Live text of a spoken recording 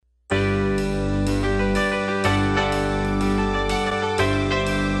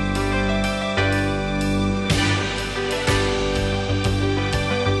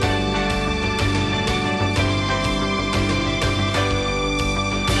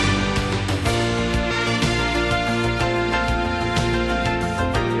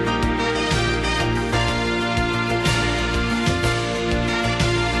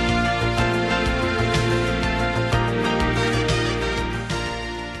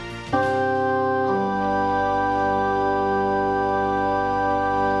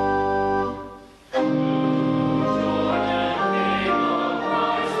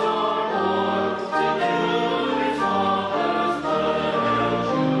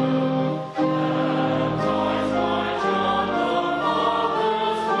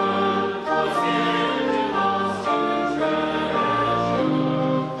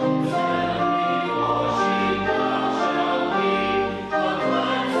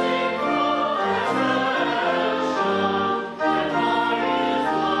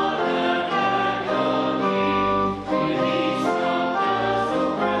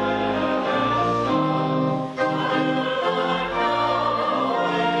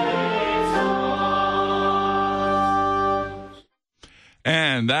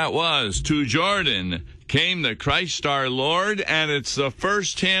And that was To Jordan Came the Christ Our Lord, and it's the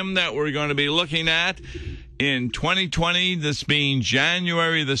first hymn that we're going to be looking at in 2020, this being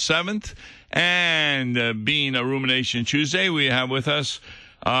January the 7th, and being a Rumination Tuesday, we have with us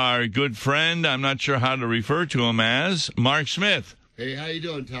our good friend, I'm not sure how to refer to him as, Mark Smith. Hey, how you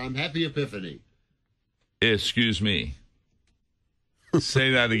doing, Tom? Happy Epiphany. Excuse me.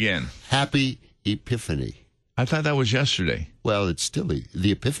 Say that again. Happy Epiphany. I thought that was yesterday. Well, it's still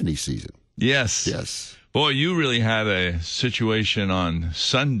the Epiphany season. Yes. Yes. Boy, you really had a situation on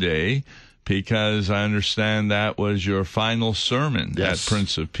Sunday, because I understand that was your final sermon at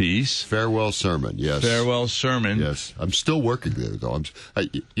Prince of Peace. Farewell sermon, yes. Farewell sermon. Yes. I'm still working there, though.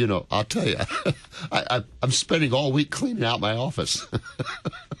 I'll tell you, I'm spending all week cleaning out my office.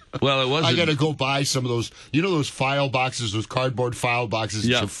 Well, it wasn't. I got to go buy some of those, those file boxes, those cardboard file boxes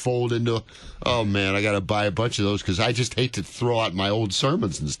that you fold into. Oh, man, I got to buy a bunch of those because I just hate to throw out my old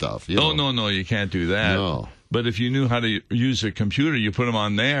sermons and stuff. Oh, no, you can't do that. No. But if you knew how to use a computer, you put them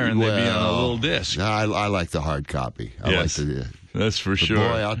on there and they'd be on a little disc. I like the hard copy. That's for sure.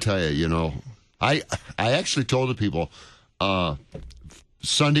 Boy, I'll tell you, I actually told the people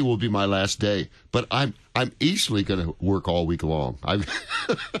Sunday will be my last day, but I'm easily going to work all week long.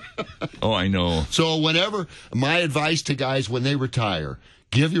 Oh, I know. So whenever, my advice to guys when they retire,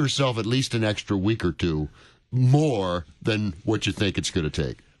 give yourself at least an extra week or two more than what you think it's going to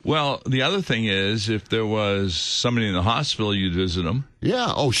take. Well, the other thing is, if there was somebody in the hospital, you'd visit them.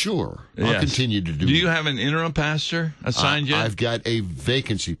 Yeah, oh, sure. I'll continue to do. Do you have an interim pastor assigned yet? I've got a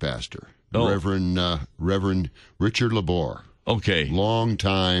vacancy pastor, Oh. Reverend Richard Labor. Okay.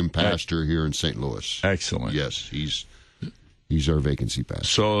 Long-time pastor here in St. Louis. Excellent. Yes, he's our vacancy pastor.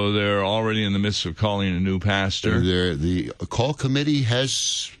 So they're already in the midst of calling a new pastor? The call committee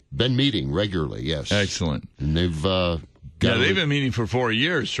has been meeting regularly, yes. Excellent. And they've... they've been meeting for 4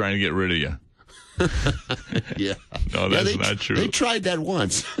 years trying to get rid of you. Yeah. No, that's not true. They tried that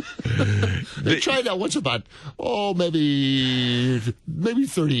once. They tried that once about, maybe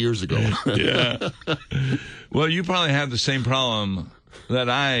 30 years ago. Yeah. Well, you probably had the same problem that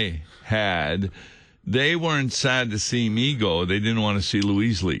I had. They weren't sad to see me go. They didn't want to see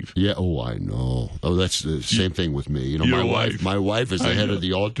Louise leave. Yeah. Oh, I know. Oh, that's the same thing with me. My wife is the head of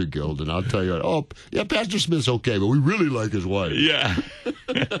the altar guild, and I'll tell you, Pastor Smith's okay, but we really like his wife. Yeah.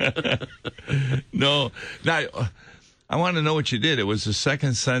 No. Now, I want to know what you did. It was the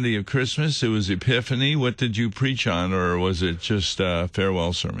second Sunday of Christmas. It was Epiphany. What did you preach on, or was it just a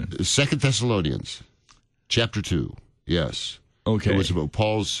farewell sermon? 2 Thessalonians, chapter 2. Yes. Okay. It was about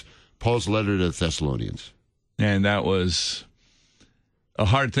Paul's letter to the Thessalonians. And that was a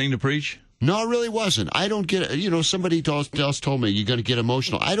hard thing to preach? No, it really wasn't. I don't get, somebody else told me you're going to get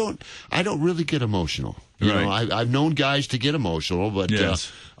emotional. I don't really get emotional. I've known guys to get emotional, but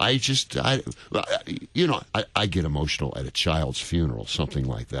yes. I get emotional at a child's funeral, something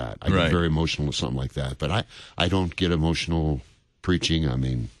like that. I get very emotional at something like that, but I don't get emotional preaching. I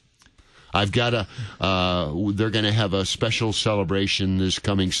mean, I've got they're going to have a special celebration this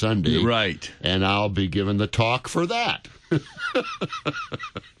coming Sunday. Right. And I'll be giving the talk for that.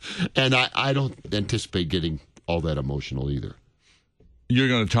 And I don't anticipate getting all that emotional either. You're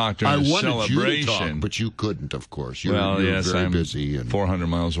going to talk during the celebration. I wanted you to talk, but you couldn't, of course. You're very busy. And 400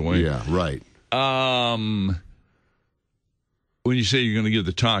 miles away. Yeah, right. When you say you're going to give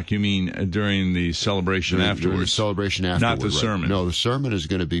the talk, you mean during the celebration afterwards? During the celebration afterwards. Not the sermon. No, the sermon is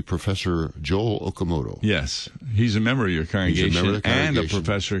going to be Professor Joel Okamoto. Yes. He's a member of your congregation, He's a member of the congregation. And a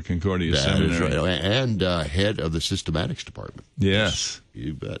professor at Concordia Seminary. Right. And head of the systematics department. Yes.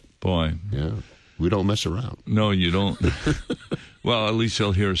 You bet. Boy. Yeah. We don't mess around. No, you don't. Well, at least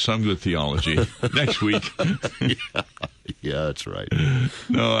he'll hear some good theology next week. Yeah, that's right.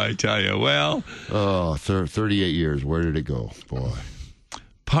 No, I tell you. Well. 38 years. Where did it go? Boy.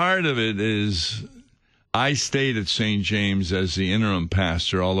 Part of it is I stayed at St. James as the interim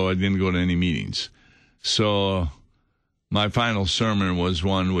pastor, although I didn't go to any meetings. So my final sermon was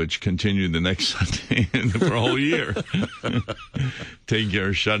one which continued the next Sunday for a whole year. Taking care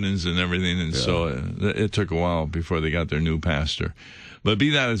of shut-ins and everything. And so it took a while before they got their new pastor. But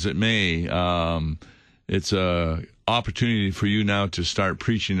be that as it may, it's a opportunity for you now to start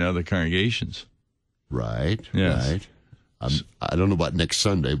preaching to other congregations. Right. Yes. Right. I don't know about next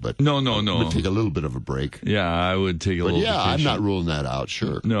Sunday, but No. I'm going to take a little bit of a break. Yeah, I would take a little vacation. I'm not ruling that out,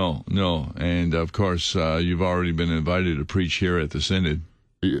 sure. No. And, of course, you've already been invited to preach here at the Synod.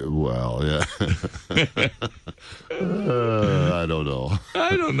 Yeah, well, yeah. I don't know.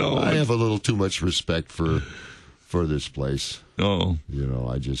 I don't know. I have a little too much respect for for this place. Oh. You know,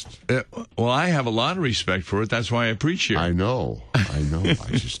 I just... well, I have a lot of respect for it. That's why I preach here. I know. I don't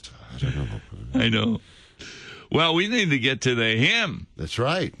know. I know. Well, we need to get to the hymn. That's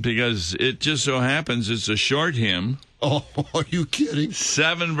right. Because it just so happens it's a short hymn. Oh, are you kidding?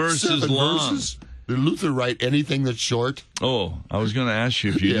 7 verses long. Did Luther write anything that's short? Oh, I was going to ask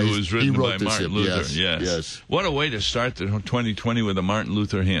you if you knew it was written by Martin Luther. Yes. What a way to start the 2020 with a Martin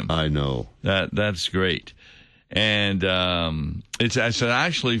Luther hymn. I know. That's great. And it's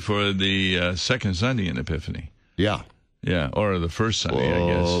actually for the second Sunday in Epiphany. Yeah. Yeah, or the first Sunday,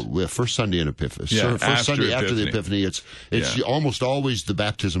 I guess. Well, first Sunday in Epiphany. Yeah, first Sunday after the Epiphany. It's almost always the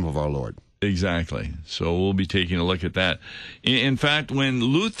baptism of our Lord. Exactly. So we'll be taking a look at that. In fact, when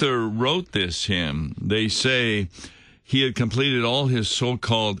Luther wrote this hymn, they say he had completed all his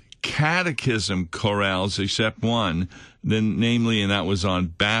so-called catechism chorales except one, namely, and that was on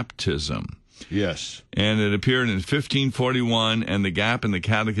baptism. Yes. And it appeared in 1541, and the gap in the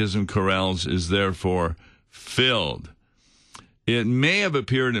catechism chorales is therefore filled. It may have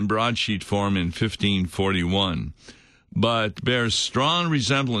appeared in broadsheet form in 1541, but bears strong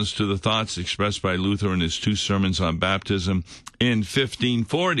resemblance to the thoughts expressed by Luther in his 2 sermons on baptism in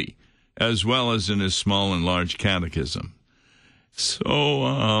 1540, as well as in his small and large catechism.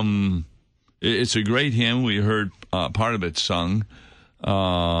 So it's a great hymn. We heard part of it sung,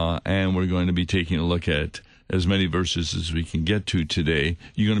 and we're going to be taking a look at as many verses as we can get to today.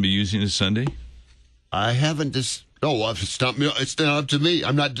 You going to be using it Sunday? I haven't just... No, it's not up to me.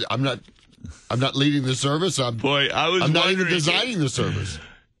 I'm not leading the service. I'm not even designing the service.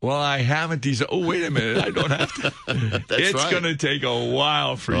 Well, I haven't designed. Oh, wait a minute. I don't have to. It's going to take a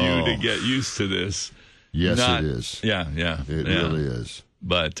while for you to get used to this. Yes, it is. Yeah. It really is.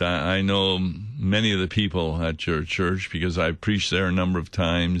 But I know many of the people at your church because I've preached there a number of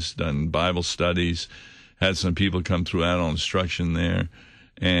times, done Bible studies, had some people come through adult instruction there,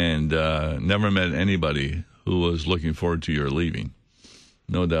 and never met anybody who was looking forward to your leaving.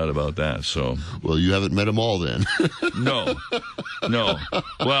 No doubt about that. So, well, you haven't met them all then. No.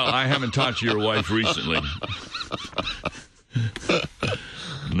 Well, I haven't talked to your wife recently.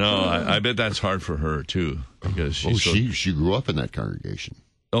 No, I bet that's hard for her too because she grew up in that congregation.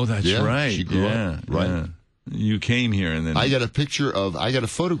 Oh, that's right. She grew up right. Yeah. You came here, and then I got a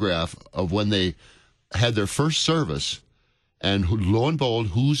photograph of when they had their first service, and lo and behold,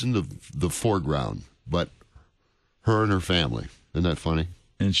 who's in the foreground? But her and her family. Isn't that funny?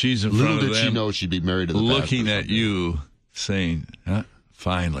 And she's in front of them. Little did she know she'd be married to the looking at you, saying,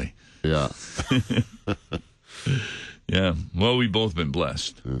 finally. Yeah. Yeah. Well, we've both been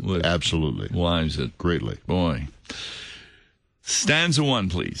blessed. With absolutely. Wives that... Greatly. Boy. Stanza 1,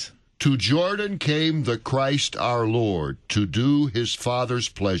 please. To Jordan came the Christ our Lord to do his Father's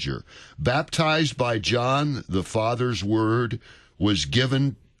pleasure. Baptized by John, the Father's word was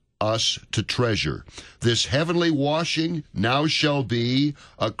given us to treasure. This heavenly washing now shall be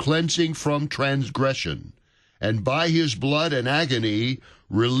a cleansing from transgression, and by his blood and agony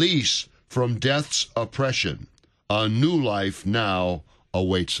release from death's oppression. A new life now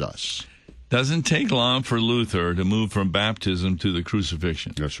awaits us. Doesn't take long for Luther to move from baptism to the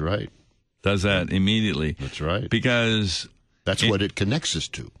crucifixion. That's right. Does that immediately. That's right. Because... That's what it connects us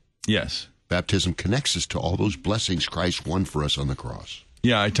to. Yes. Baptism connects us to all those blessings Christ won for us on the cross.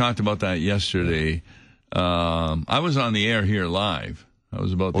 Yeah, I talked about that yesterday. I was on the air here live. I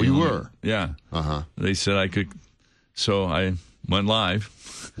was about. You were? Yeah. They said I could, so I went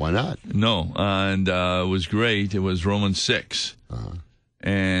live. Why not? No, and it was great. It was Romans 6,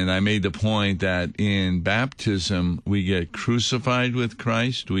 and I made the point that in baptism we get crucified with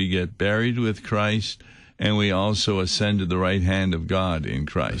Christ, we get buried with Christ, and we also ascend to the right hand of God in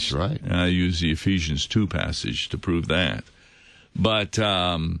Christ. That's right. And I use the Ephesians 2 passage to prove that. But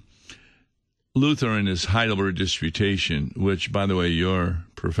Luther in his Heidelberg Disputation, which, by the way, your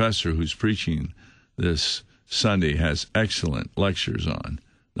professor who's preaching this Sunday has excellent lectures on,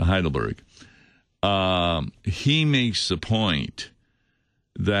 the Heidelberg, he makes the point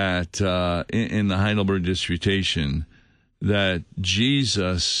that in the Heidelberg Disputation that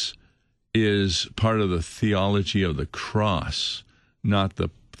Jesus is part of the theology of the cross, not the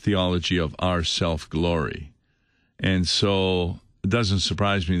theology of our self-glory. And so it doesn't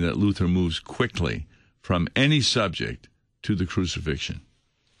surprise me that Luther moves quickly from any subject to the crucifixion,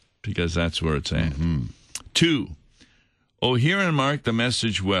 because that's where it's at. 2, O hear and mark the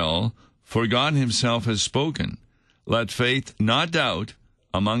message well, for God himself has spoken. Let faith, not doubt,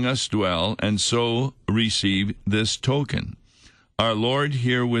 among us dwell, and so receive this token. Our Lord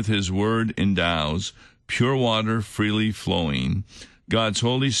here with his word endows, pure water freely flowing. God's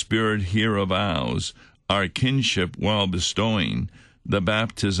Holy Spirit here avows, our kinship while bestowing the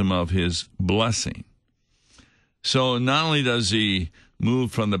baptism of his blessing. So not only does he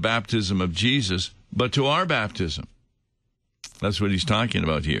move from the baptism of Jesus, but to our baptism. That's what he's talking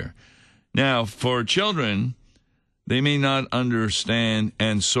about here. Now, for children, they may not understand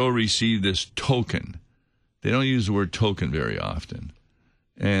and so receive this token. They don't use the word token very often.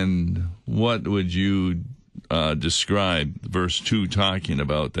 And what would you describe verse 2 talking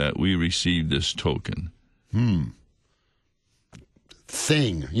about, that we receive this token?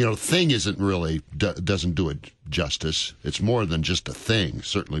 Thing. Thing isn't really, doesn't do it justice. It's more than just a thing.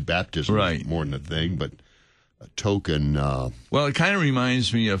 Certainly baptism is more than a thing, but a token. Well, it kind of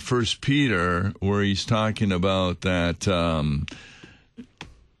reminds me of 1 Peter, where he's talking about that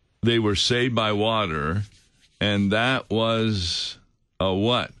they were saved by water, and that was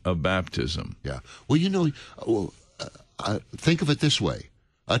a baptism. Yeah. Well, think of it this way.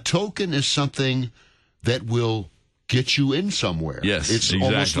 A token is something that will get you in somewhere. Yes, it's exactly.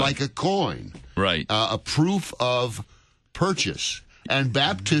 Almost like a coin. Right. A proof of purchase. And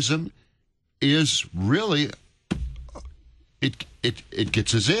baptism is really, it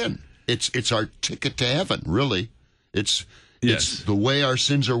gets us in. It's our ticket to heaven, really. It's the way our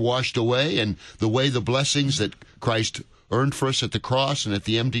sins are washed away, and the way the blessings that Christ earned for us at the cross and at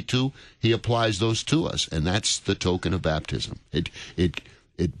the MD2, he applies those to us. And that's the token of baptism.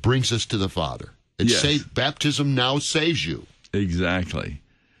 It brings us to the Father. Baptism now saves you. Exactly.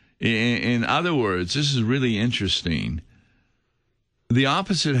 In other words, this is really interesting. The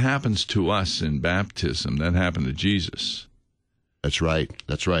opposite happens to us in baptism that happened to Jesus. That's right.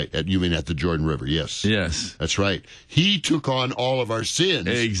 You mean at the Jordan River? Yes. Yes. That's right. He took on all of our sins.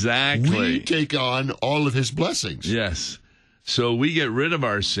 Exactly. We take on all of his blessings. Yes. So we get rid of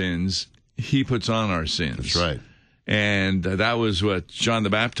our sins. He puts on our sins. That's right. And that was what John the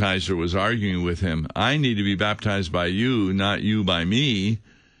Baptizer was arguing with him. I need to be baptized by you, not you by me.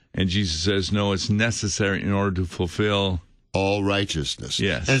 And Jesus says, no, it's necessary in order to fulfill all righteousness.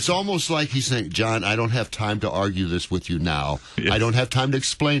 Yes. And it's almost like he's saying, John, I don't have time to argue this with you now. Yes. I don't have time to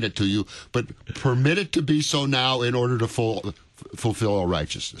explain it to you, but permit it to be so now in order to fulfill all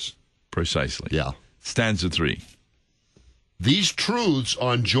righteousness. Precisely. Yeah. Stanza 3. These truths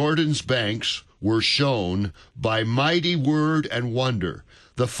on Jordan's banks were shown by mighty word and wonder.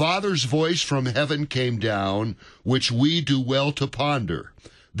 The Father's voice from heaven came down, which we do well to ponder.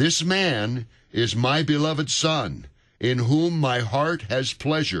 This man is my beloved Son, in whom my heart has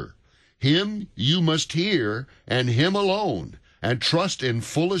pleasure. Him you must hear, and him alone, and trust in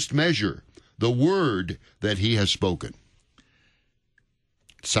fullest measure the word that he has spoken.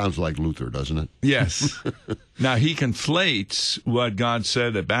 Sounds like Luther, doesn't it? Yes. Now, he conflates what God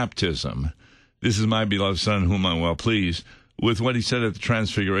said at baptism, this is my beloved Son, in whom I'm well pleased, with what he said at the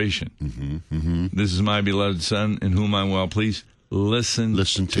Transfiguration. This is my beloved Son, in whom I'm well pleased. Listen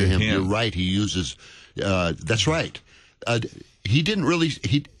to him. You're right. He uses, that's right. He didn't really,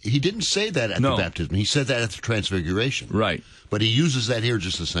 he didn't say that at the baptism. He said that at the Transfiguration. Right. But he uses that here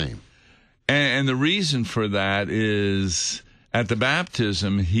just the same. And the reason for that is, at the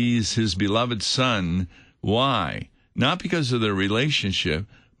baptism, he's his beloved Son. Why? Not because of their relationship,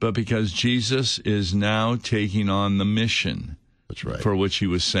 but because Jesus is now taking on the mission. That's right. For which he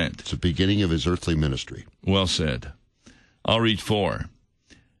was sent. It's the beginning of his earthly ministry. Well said. I'll read 4.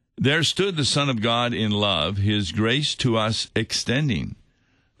 There stood the Son of God in love, his grace to us extending.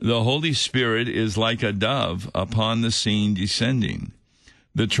 The Holy Spirit is like a dove upon the scene descending.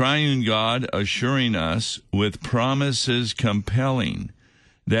 The triune God assuring us with promises compelling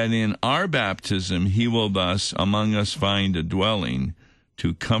that in our baptism he will thus among us find a dwelling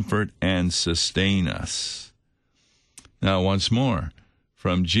to comfort and sustain us. Now, once more,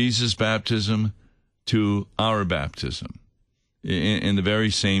 from Jesus' baptism to our baptism, in the very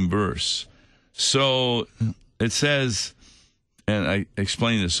same verse. So it says, and I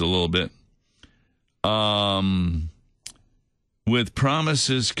explain this a little bit, with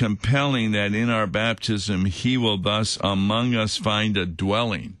promises compelling that in our baptism he will thus among us find a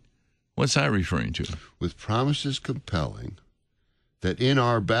dwelling. What's that referring to? With promises compelling that in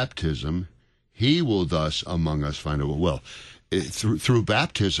our baptism he will thus among us find a dwelling. Well, through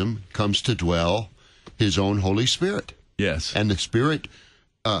baptism comes to dwell his own Holy Spirit. Yes. And the Spirit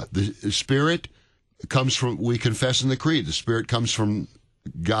comes from, we confess in the Creed, the Spirit comes from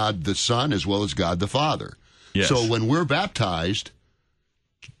God the Son as well as God the Father. Yes. So when we're baptized,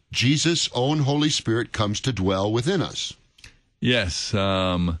 Jesus' own Holy Spirit comes to dwell within us. Yes.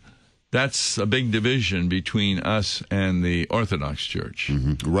 That's a big division between us and the Orthodox Church.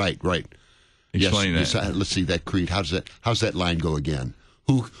 Mm-hmm. Right. Explain that. Yes, let's see that Creed. How's that line go again?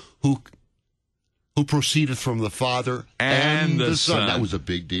 Who who proceedeth from the Father and the Son. That was a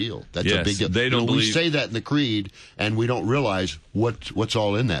big deal. That's yes, a big deal. They don't believe. We say that in the Creed, and we don't realize what's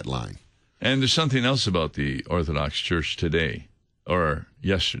all in that line. And there's something else about the Orthodox Church today, or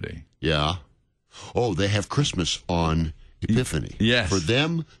yesterday. Yeah. Oh, they have Christmas on Epiphany. Yes. For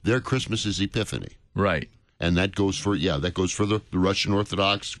them, their Christmas is Epiphany. Right. And that goes for the Russian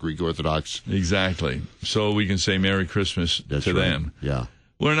Orthodox, Greek Orthodox. Exactly. So we can say Merry Christmas to them. Yeah.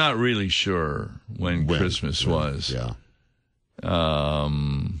 We're not really sure when Christmas was. Yeah. I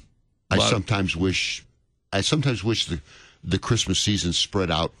sometimes wish the Christmas season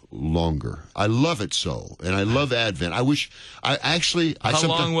spread out longer. I love it so, and I love Advent. How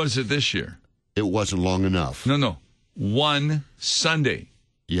long was it this year? It wasn't long enough. No. One Sunday.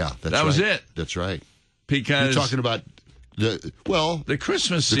 Yeah, that was it. That's right. Because you're talking about the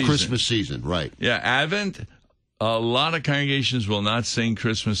Christmas season. The Christmas season, right? Yeah, Advent. A lot of congregations will not sing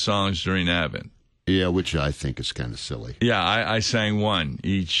Christmas songs during Advent. Yeah, which I think is kind of silly. Yeah, I sang one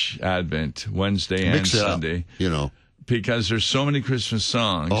each Advent, Wednesday and Sunday. Up, because there's so many Christmas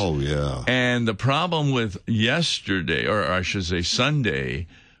songs. Oh, yeah. And the problem with yesterday, or I should say Sunday,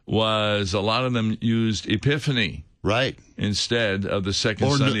 was a lot of them used Epiphany. Right. Instead of the second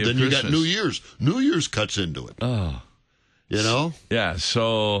Sunday of Christmas. Then you got New Year's. New Year's cuts into it. Oh. Yeah,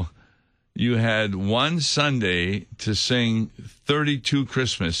 so you had one Sunday to sing 32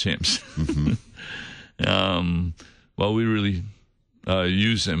 Christmas hymns. Mm-hmm. Well, we really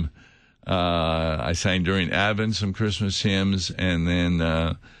use them. I sang during Advent some Christmas hymns, and then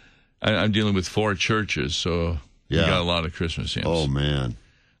I'm dealing with 4 churches, so we got a lot of Christmas hymns. Oh, man.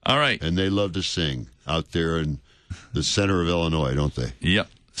 All right. And they love to sing out there in the center of Illinois, don't they? Yep.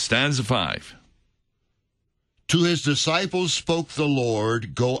 Stanza 5. To his disciples spoke the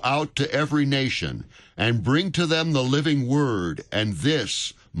Lord, go out to every nation, and bring to them the living word, and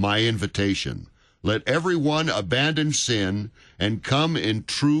this my invitation. Let every one abandon sin, and come in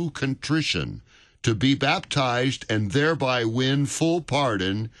true contrition, to be baptized, and thereby win full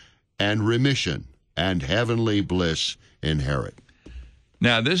pardon and remission, and heavenly bliss inherit.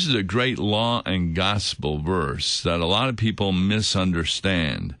 Now, this is a great law and gospel verse that a lot of people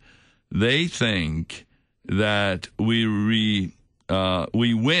misunderstand. They think that we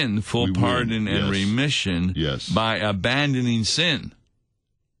win full pardon and remission by abandoning sin.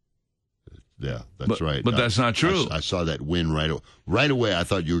 Yeah, that's right. But that's not true. I saw that win right away. I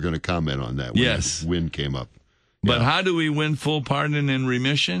thought you were going to comment on that when that win came up. But how do we win full pardon and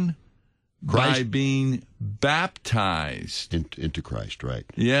remission? By being baptized into Christ, right?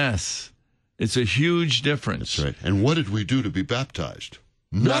 Yes. It's a huge difference. That's right. And what did we do to be baptized?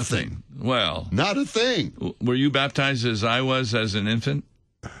 Nothing. Well, not a thing. Were you baptized as I was as an infant?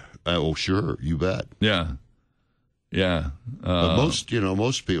 Oh, sure, you bet. Yeah. But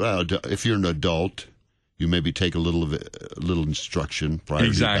most people, if you're an adult, you maybe take a little instruction prior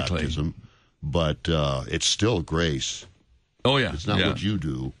to baptism, but it's still grace. Oh yeah, it's not what you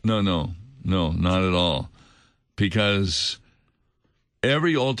do. No, not at all. Because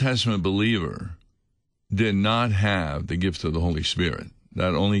every Old Testament believer did not have the gift of the Holy Spirit.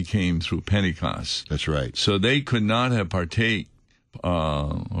 That only came through Pentecost. That's right. So they could not have partake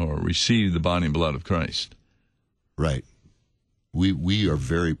or received the body and blood of Christ. Right. We are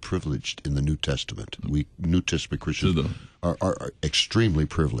very privileged in the New Testament. We New Testament Christians are extremely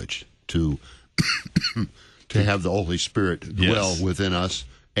privileged to have the Holy Spirit dwell within us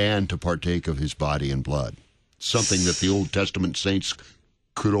and to partake of his body and blood. Something that the Old Testament saints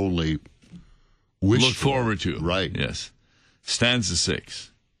could only look forward to. Right. Yes. Stanza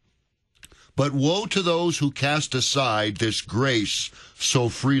 6. But woe to those who cast aside this grace so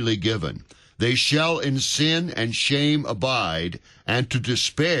freely given. They shall in sin and shame abide, and to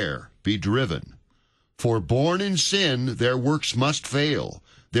despair be driven. For born in sin, their works must fail.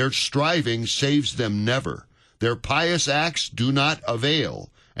 Their striving saves them never. Their pious acts do not avail,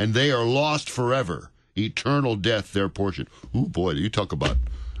 and they are lost forever. Eternal death their portion. Ooh, boy, you talk about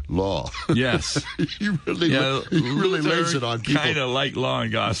law. Yes. He really lays it on people. Kind of like law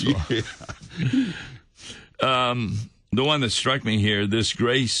and gospel. Yeah. The one that struck me here, this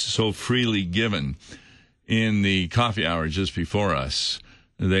grace so freely given, in the coffee hour just before us,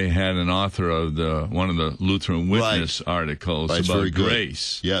 they had an author of one of the Lutheran Witness articles about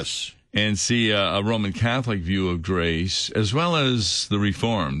grace. Yes. And see a Roman Catholic view of grace, as well as the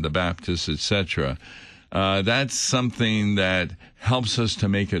Reformed, the Baptists, etc. That's something that helps us to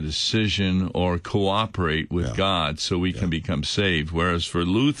make a decision or cooperate with God so we can become saved. Whereas for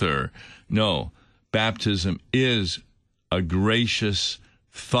Luther, no, baptism is a gracious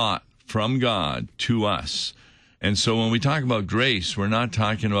thought from God to us. And so when we talk about grace, we're not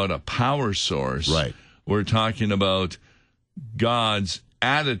talking about a power source. Right. We're talking about God's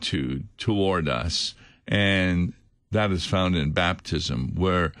attitude toward us, and that is found in baptism,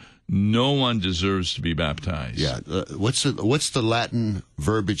 where no one deserves to be baptized. Yeah. What's the Latin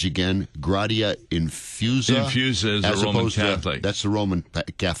verbiage again? Gratia infusa? Infusa is a Roman Catholic. That's the Roman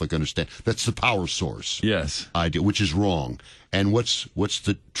Catholic understand. That's the power source. Yes. Idea, which is wrong. And what's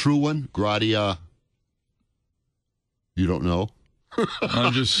the true one? Gratia. You don't know?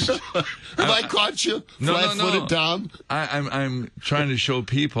 I'm just. Have I caught you? Flat-footed, Tom? I'm trying to show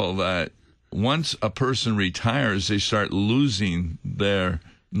people that once a person retires, they start losing their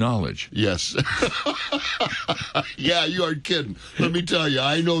knowledge. Yes. Yeah, you aren't kidding. Let me tell you,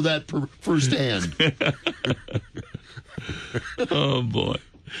 I know that firsthand. Oh, boy.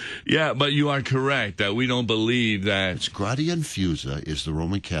 Yeah, but you are correct that we don't believe that. It's Gratia infusa is the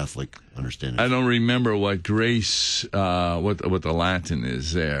Roman Catholic understanding. I don't remember what grace, what the Latin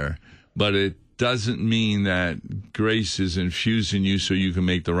is there, but it doesn't mean that grace is infusing you so you can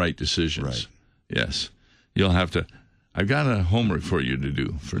make the right decisions. Right. Yes. You'll have to. I've got a homework for you to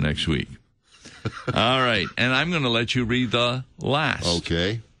do for next week. All right. And I'm going to let you read the last.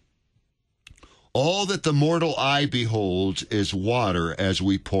 Okay. All that the mortal eye beholds is water as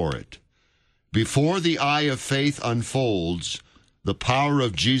we pour it. Before the eye of faith unfolds the power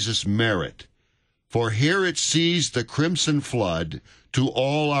of Jesus' merit. For here it sees the crimson flood, to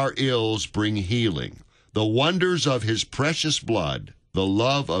all our ills bring healing. The wonders of his precious blood, the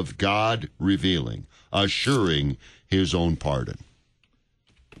love of God revealing, assuring his own pardon.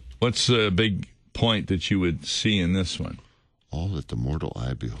 What's the big point that you would see in this one? All that the mortal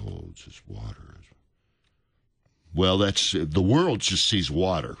eye beholds is water. Well, that's the world just sees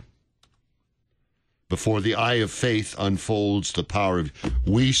water. Before the eye of faith unfolds the power of,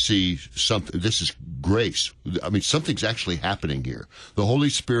 we see something. This is grace. I mean, something's actually happening here. The Holy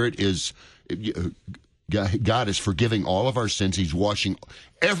Spirit is, God is forgiving all of our sins. He's washing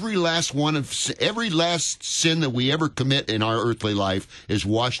every last sin that we ever commit in our earthly life is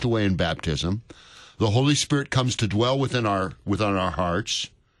washed away in baptism. The Holy Spirit comes to dwell within our hearts.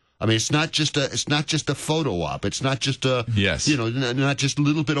 I mean, it's not just a photo op. It's not just not just a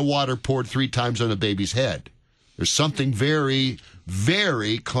little bit of water poured 3 times on a baby's head. There's something very,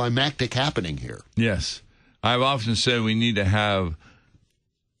 very climactic happening here. Yes. I've often said we need to have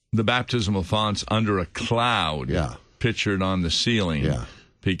the baptismal fonts under a cloud pictured on the ceiling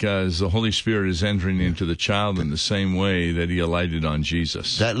because the Holy Spirit is entering into the child in the same way that he alighted on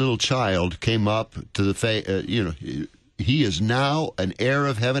Jesus. That little child came up to the he is now an heir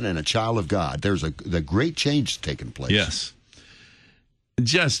of heaven and a child of God. There's the great change taking place. Yes.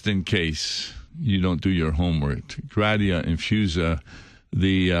 Just in case you don't do your homework, Gratia infusa,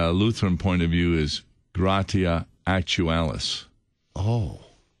 the Lutheran point of view is Gratia actualis. Oh,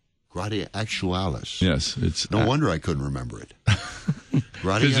 Gratia actualis. Yes. It's no wonder I couldn't remember it.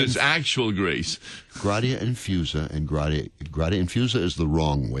 Because it's actual grace. Gratia infusa and Gratia infusa is the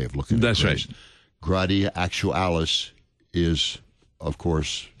wrong way of looking at That's grace. Right. Gratia actualis is, of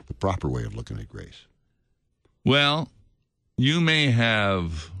course, the proper way of looking at grace. Well, you may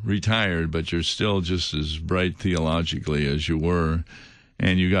have retired, but you're still just as bright theologically as you were,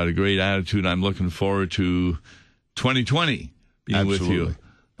 and you got a great attitude. I'm looking forward to 2020 being with you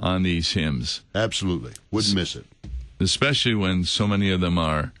on these hymns. Absolutely. Wouldn't miss it. Especially when so many of them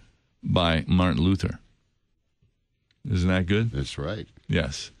are by Martin Luther. Isn't that good? That's right.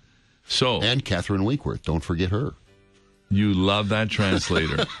 Yes. And Catherine Winkworth. Don't forget her. You love that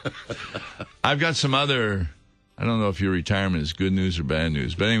translator. I've got some other, I don't know if your retirement is good news or bad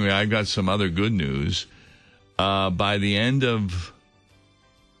news, but anyway, I've got some other good news. By the end of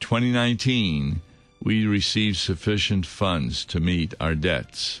 2019, we received sufficient funds to meet our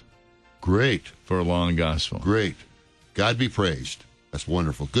debts. Great. For Law and Gospel. Great. God be praised. That's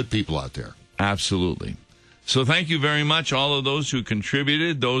wonderful. Good people out there. Absolutely. So thank you very much, all of those who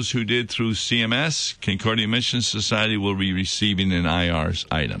contributed, those who did through CMS. Concordia Mission Society will be receiving an IRS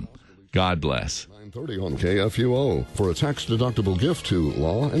item. God bless. 9:30 on KFUO. For a tax-deductible gift to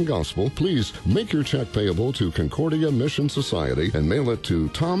Law and Gospel, please make your check payable to Concordia Mission Society and mail it to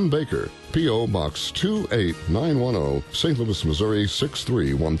Tom Baker, P.O. Box 28910, St. Louis, Missouri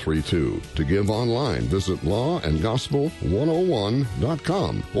 63132. To give online, visit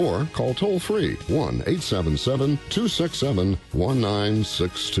lawandgospel101.com or call toll-free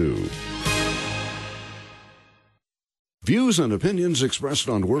 1-877-267-1962. Views and opinions expressed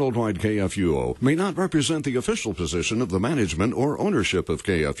on Worldwide KFUO may not represent the official position of the management or ownership of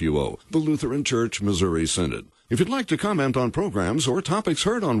KFUO, the Lutheran Church Missouri Synod. If you'd like to comment on programs or topics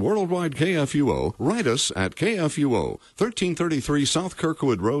heard on Worldwide KFUO, write us at KFUO, 1333 South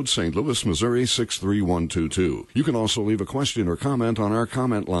Kirkwood Road, St. Louis, Missouri, 63122. You can also leave a question or comment on our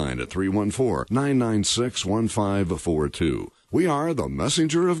comment line at 314-996-1542. We are the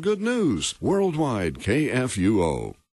messenger of good news, Worldwide KFUO.